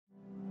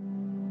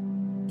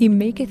He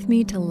maketh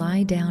me to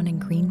lie down in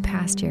green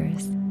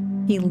pastures.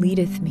 He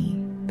leadeth me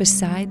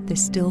beside the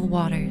still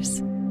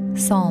waters.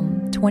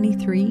 Psalm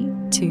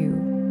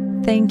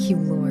 23:2. Thank you,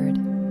 Lord,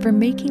 for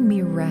making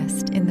me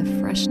rest in the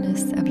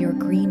freshness of your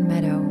green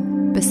meadow,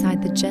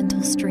 beside the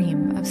gentle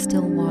stream of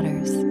still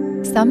waters.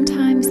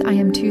 Sometimes I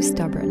am too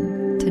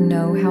stubborn to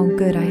know how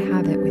good I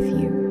have it with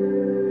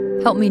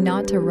you. Help me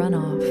not to run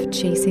off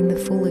chasing the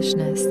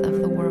foolishness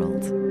of the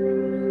world.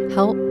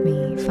 Help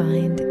me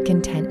find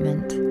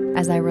contentment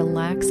as I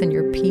relax in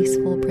your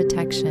peaceful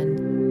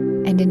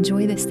protection and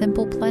enjoy the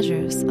simple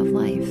pleasures of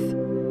life.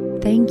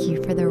 Thank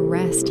you for the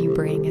rest you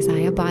bring as I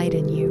abide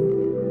in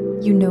you.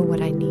 You know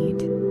what I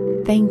need.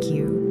 Thank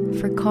you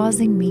for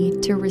causing me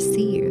to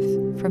receive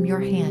from your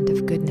hand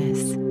of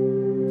goodness.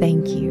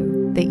 Thank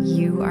you that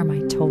you are my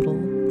total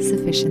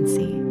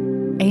sufficiency.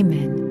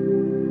 Amen.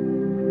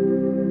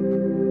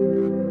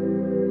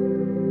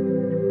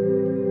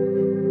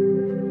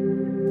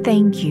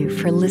 Thank you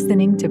for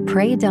listening to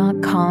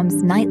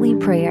Pray.com's Nightly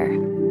Prayer.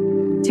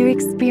 To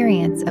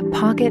experience a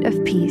pocket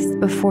of peace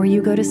before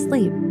you go to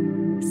sleep,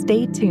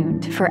 stay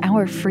tuned for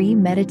our free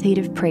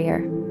meditative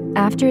prayer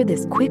after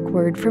this quick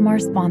word from our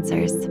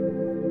sponsors.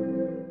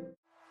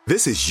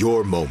 This is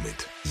your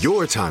moment,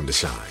 your time to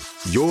shine,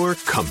 your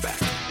comeback.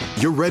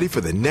 You're ready for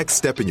the next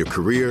step in your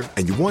career,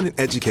 and you want an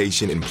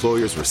education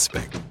employers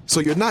respect. So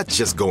you're not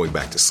just going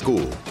back to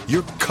school,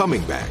 you're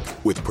coming back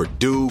with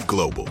Purdue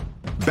Global.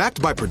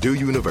 Backed by Purdue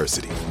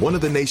University, one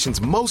of the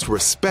nation's most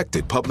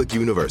respected public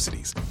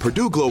universities,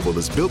 Purdue Global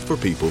is built for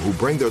people who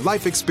bring their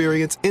life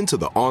experience into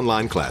the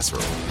online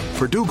classroom.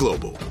 Purdue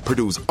Global,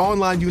 Purdue's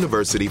online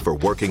university for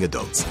working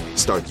adults.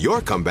 Start your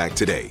comeback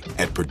today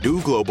at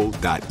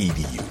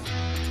purdueglobal.edu.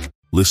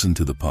 Listen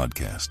to the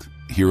podcast,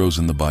 Heroes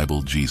in the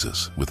Bible,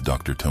 Jesus, with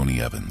Dr.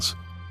 Tony Evans.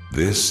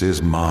 This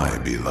is my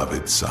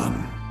beloved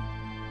Son.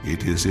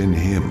 It is in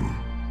him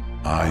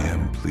I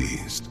am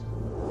pleased.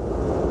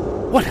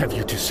 What have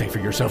you to say for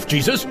yourself,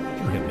 Jesus? You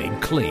have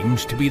made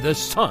claims to be the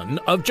Son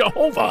of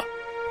Jehovah.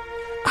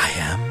 I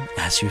am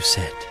as you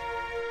said.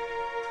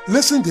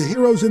 Listen to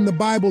Heroes in the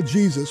Bible,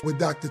 Jesus, with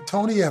Dr.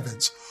 Tony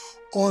Evans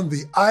on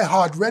the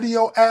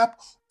iHeartRadio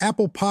app,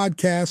 Apple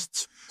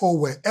Podcasts, or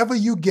wherever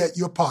you get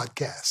your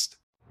podcast.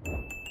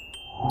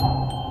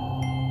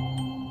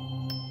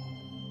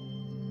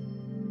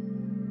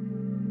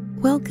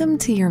 Welcome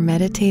to your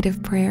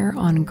meditative prayer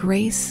on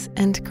grace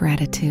and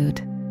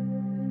gratitude.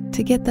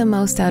 To get the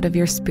most out of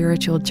your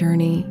spiritual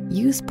journey,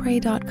 use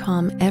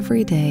Pray.com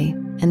every day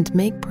and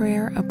make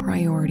prayer a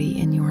priority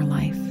in your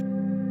life.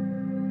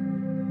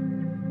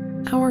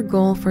 Our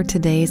goal for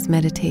today's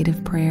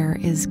meditative prayer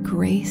is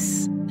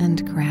grace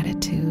and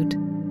gratitude.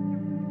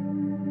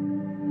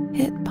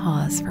 Hit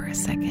pause for a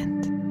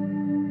second.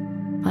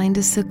 Find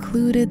a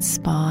secluded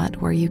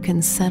spot where you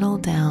can settle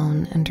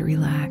down and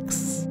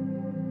relax.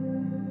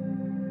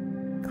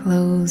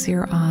 Close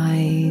your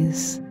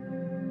eyes.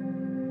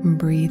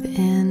 Breathe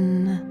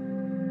in,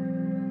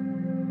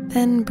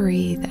 then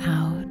breathe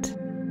out.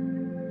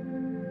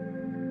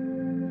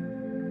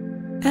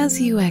 As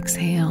you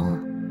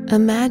exhale,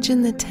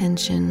 imagine the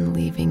tension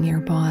leaving your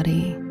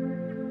body.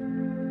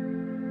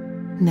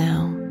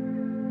 Now,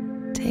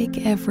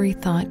 take every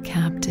thought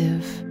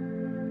captive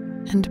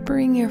and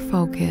bring your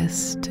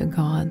focus to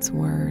God's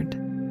Word.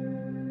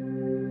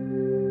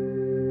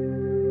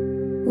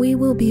 We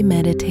will be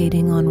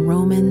meditating on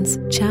Romans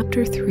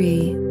chapter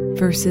 3,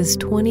 verses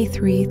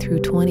 23 through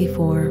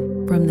 24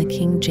 from the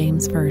King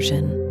James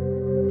Version.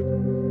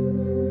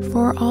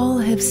 For all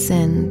have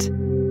sinned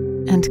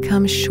and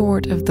come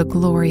short of the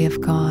glory of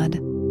God,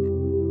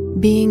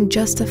 being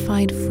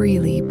justified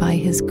freely by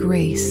his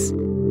grace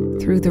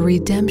through the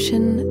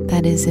redemption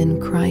that is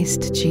in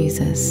Christ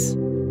Jesus.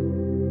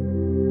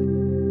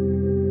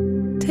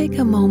 Take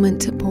a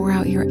moment to pour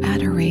out your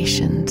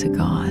adoration to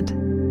God.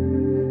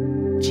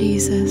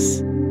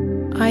 Jesus,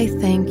 I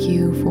thank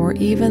you for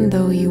even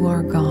though you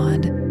are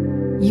God,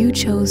 you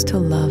chose to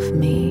love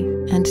me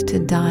and to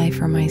die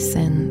for my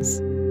sins.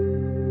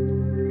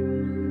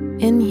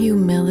 In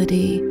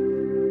humility,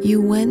 you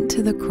went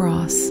to the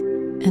cross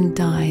and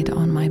died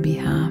on my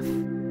behalf.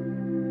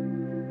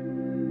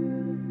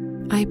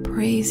 I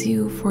praise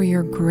you for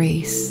your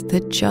grace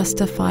that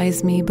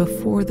justifies me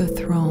before the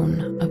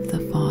throne of the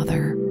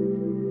Father.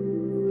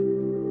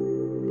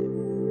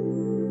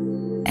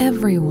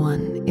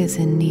 Everyone is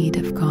in need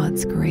of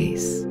God's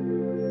grace.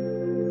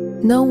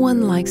 No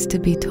one likes to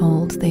be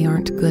told they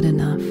aren't good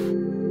enough,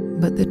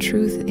 but the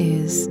truth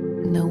is,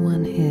 no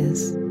one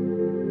is.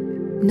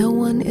 No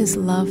one is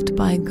loved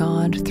by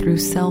God through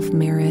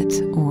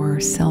self-merit or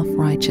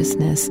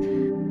self-righteousness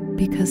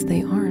because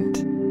they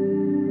aren't.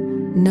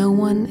 No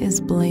one is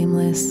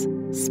blameless,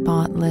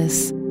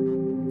 spotless,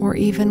 or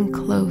even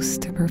close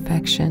to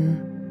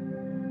perfection.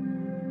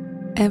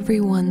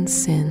 Everyone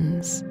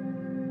sins.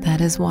 That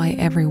is why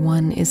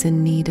everyone is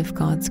in need of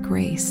God's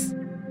grace.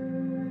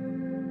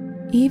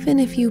 Even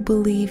if you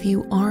believe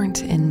you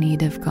aren't in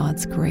need of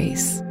God's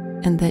grace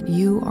and that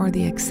you are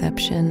the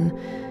exception,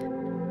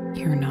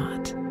 you're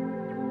not.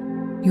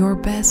 Your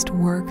best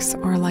works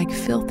are like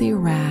filthy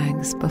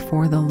rags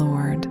before the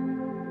Lord.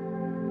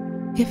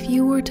 If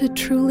you were to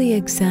truly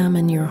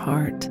examine your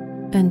heart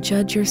and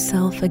judge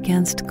yourself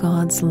against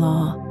God's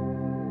law,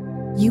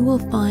 you will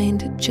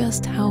find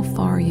just how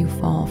far you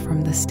fall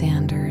from the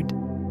standard.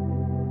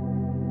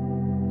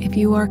 If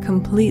you are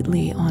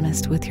completely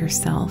honest with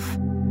yourself,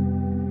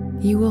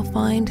 you will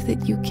find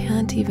that you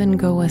can't even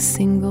go a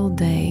single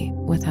day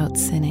without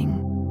sinning.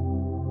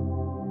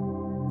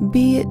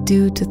 Be it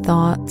due to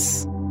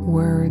thoughts,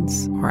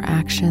 words, or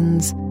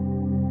actions,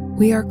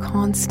 we are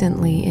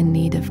constantly in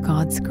need of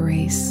God's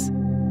grace.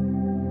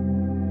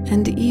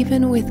 And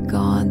even with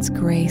God's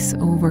grace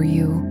over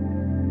you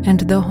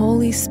and the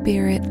Holy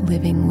Spirit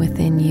living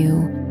within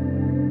you,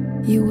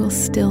 you will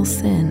still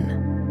sin.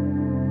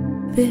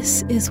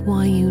 This is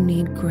why you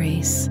need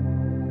grace.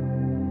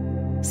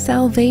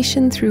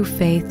 Salvation through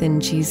faith in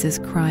Jesus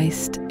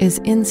Christ is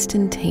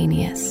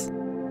instantaneous,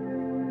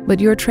 but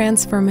your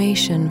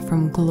transformation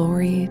from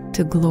glory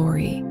to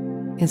glory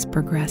is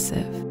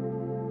progressive.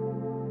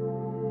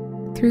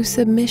 Through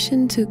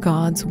submission to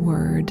God's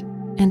Word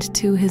and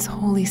to His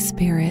Holy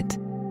Spirit,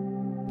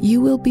 you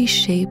will be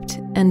shaped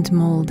and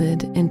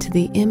molded into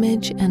the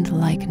image and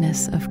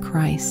likeness of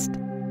Christ.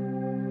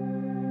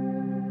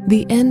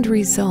 The end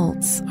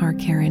results are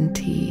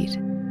guaranteed,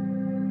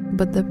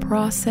 but the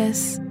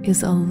process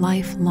is a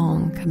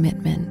lifelong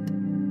commitment.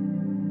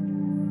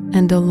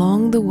 And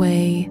along the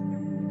way,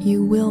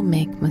 you will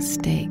make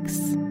mistakes.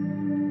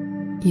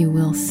 You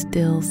will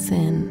still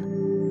sin.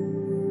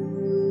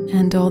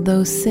 And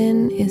although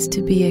sin is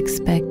to be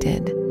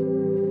expected,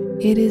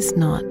 it is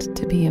not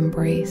to be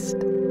embraced.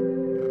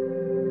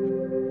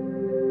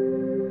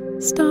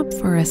 Stop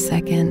for a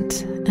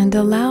second and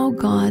allow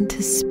God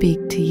to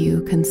speak to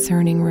you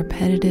concerning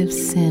repetitive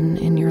sin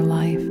in your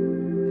life.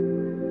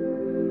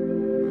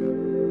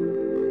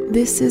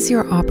 This is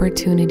your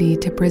opportunity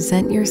to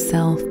present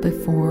yourself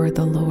before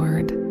the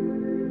Lord,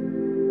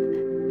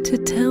 to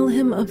tell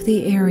Him of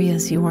the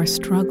areas you are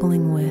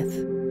struggling with,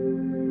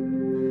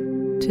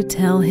 to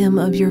tell Him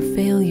of your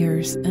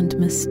failures and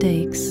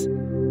mistakes,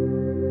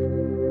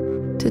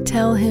 to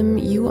tell Him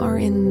you are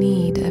in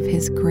need of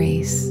His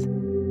grace.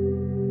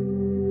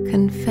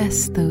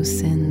 Confess those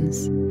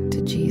sins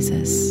to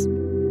Jesus.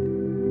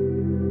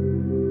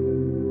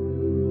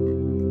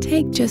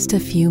 Take just a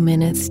few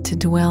minutes to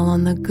dwell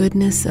on the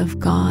goodness of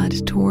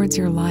God towards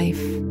your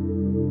life.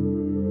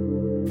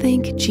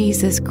 Thank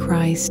Jesus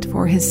Christ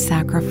for His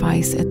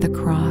sacrifice at the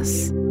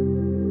cross,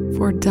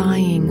 for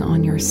dying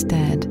on your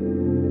stead.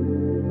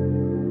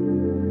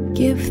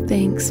 Give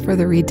thanks for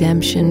the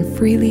redemption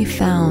freely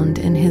found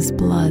in His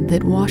blood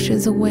that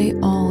washes away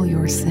all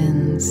your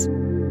sins.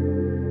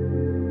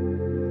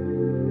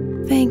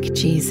 Thank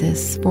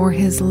Jesus for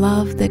His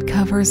love that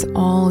covers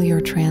all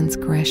your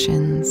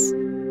transgressions.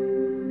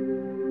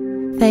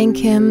 Thank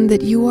Him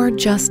that you are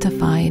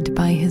justified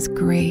by His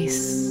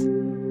grace.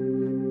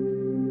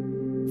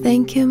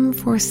 Thank Him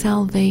for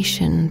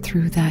salvation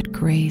through that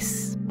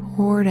grace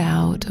poured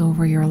out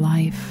over your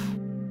life.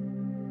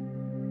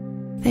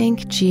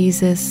 Thank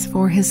Jesus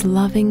for His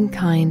loving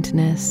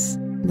kindness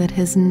that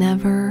has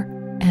never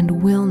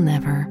and will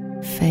never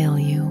fail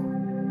you.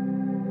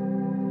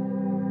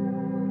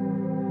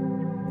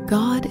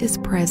 God is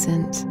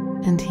present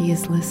and He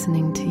is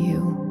listening to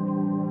you.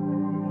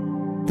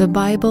 The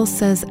Bible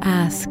says,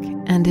 "Ask,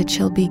 and it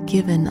shall be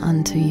given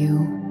unto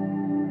you."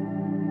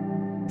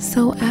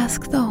 So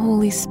ask the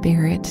Holy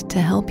Spirit to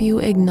help you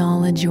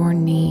acknowledge your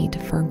need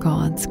for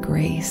God's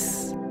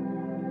grace.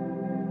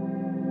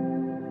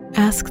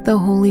 Ask the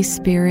Holy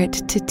Spirit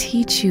to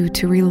teach you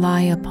to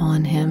rely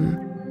upon Him,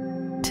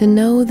 to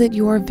know that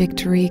your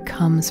victory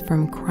comes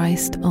from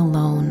Christ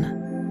alone.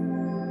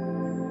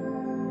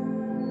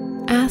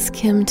 Ask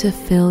Him to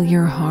fill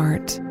your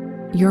heart,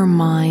 your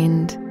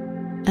mind,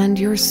 and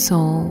your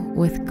soul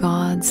with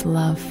God's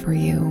love for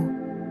you.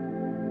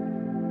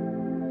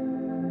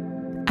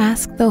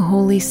 Ask the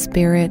Holy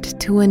Spirit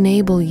to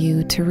enable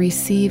you to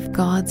receive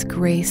God's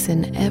grace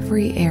in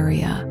every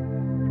area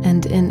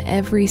and in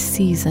every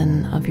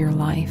season of your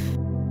life.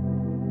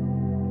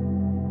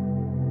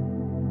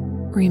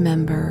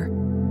 Remember,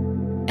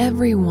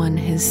 everyone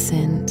has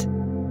sinned,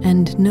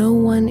 and no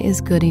one is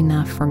good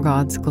enough for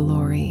God's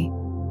glory.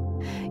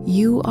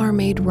 You are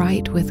made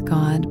right with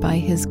God by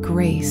His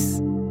grace,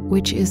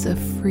 which is a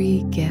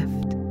free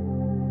gift.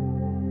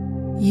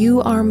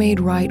 You are made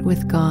right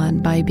with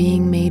God by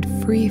being made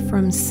free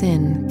from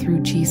sin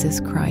through Jesus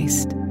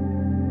Christ.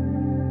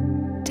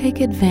 Take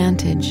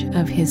advantage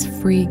of His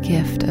free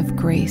gift of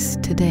grace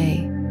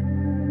today.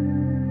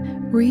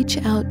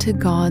 Reach out to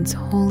God's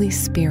Holy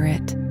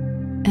Spirit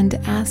and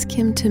ask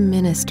Him to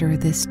minister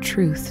this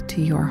truth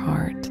to your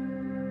heart.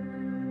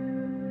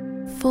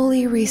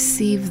 Fully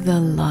receive the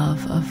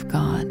love of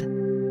God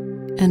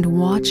and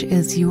watch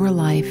as your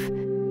life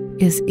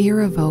is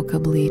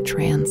irrevocably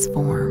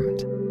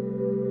transformed.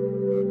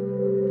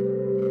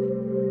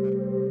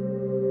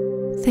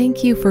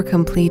 Thank you for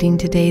completing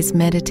today's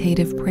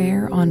meditative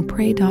prayer on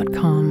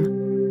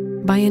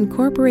Pray.com. By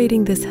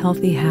incorporating this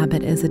healthy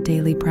habit as a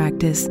daily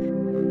practice,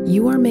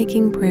 you are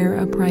making prayer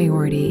a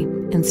priority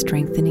and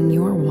strengthening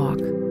your walk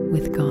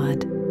with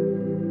God.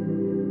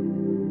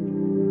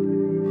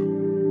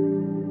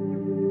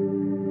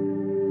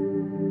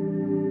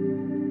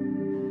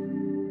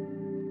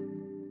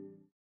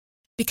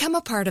 Become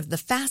a part of the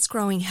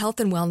fast-growing health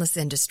and wellness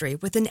industry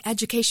with an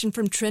education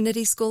from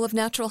Trinity School of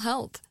Natural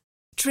Health.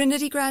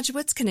 Trinity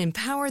graduates can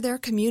empower their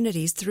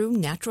communities through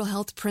natural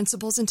health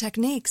principles and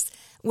techniques,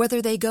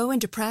 whether they go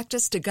into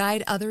practice to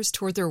guide others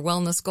toward their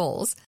wellness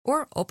goals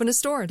or open a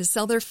store to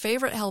sell their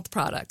favorite health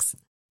products.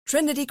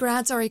 Trinity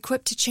grads are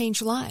equipped to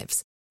change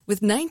lives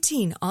with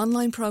 19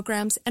 online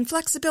programs and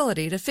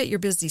flexibility to fit your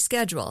busy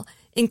schedule,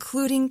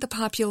 including the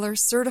popular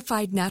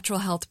Certified Natural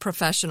Health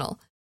Professional.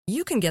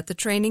 You can get the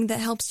training that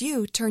helps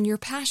you turn your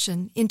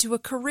passion into a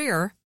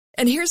career.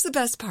 And here's the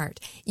best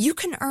part. You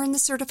can earn the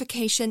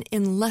certification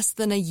in less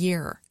than a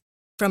year.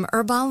 From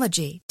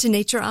herbology to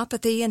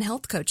naturopathy and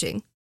health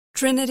coaching,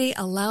 Trinity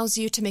allows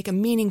you to make a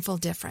meaningful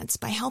difference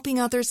by helping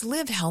others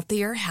live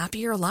healthier,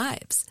 happier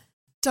lives.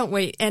 Don't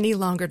wait any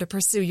longer to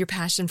pursue your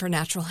passion for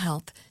natural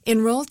health.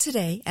 Enroll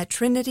today at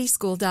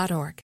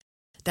trinityschool.org.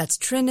 That's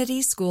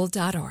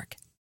trinityschool.org.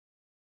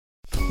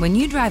 When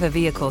you drive a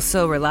vehicle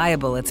so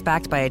reliable it's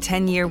backed by a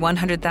 10-year,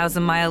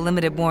 100,000-mile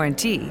limited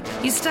warranty,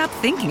 you stop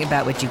thinking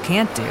about what you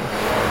can't do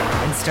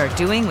and start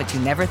doing what you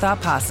never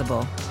thought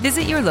possible.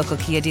 Visit your local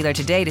Kia dealer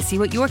today to see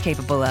what you're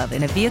capable of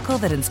in a vehicle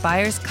that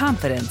inspires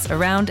confidence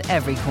around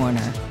every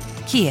corner.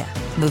 Kia,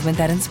 movement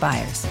that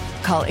inspires.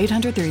 Call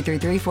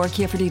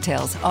 800-333-4KIA for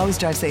details. Always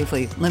drive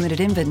safely.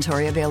 Limited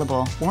inventory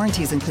available.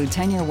 Warranties include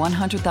 10-year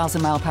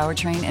 100,000-mile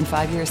powertrain and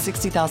 5-year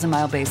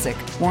 60,000-mile basic.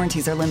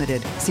 Warranties are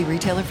limited. See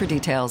retailer for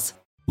details.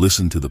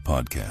 Listen to the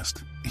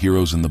podcast,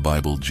 Heroes in the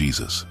Bible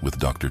Jesus, with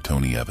Dr.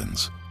 Tony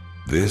Evans.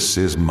 This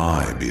is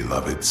my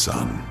beloved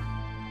Son.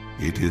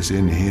 It is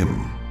in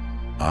him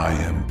I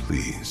am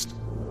pleased.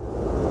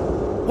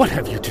 What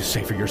have you to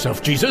say for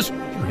yourself, Jesus? You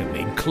have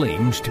made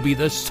claims to be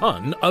the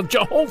Son of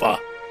Jehovah.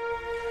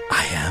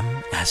 I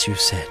am as you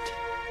said.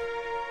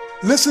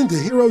 Listen to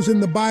Heroes in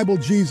the Bible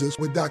Jesus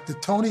with Dr.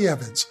 Tony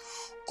Evans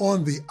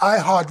on the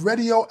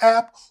iHeartRadio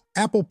app,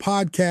 Apple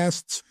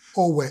Podcasts,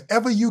 or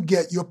wherever you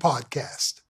get your podcast.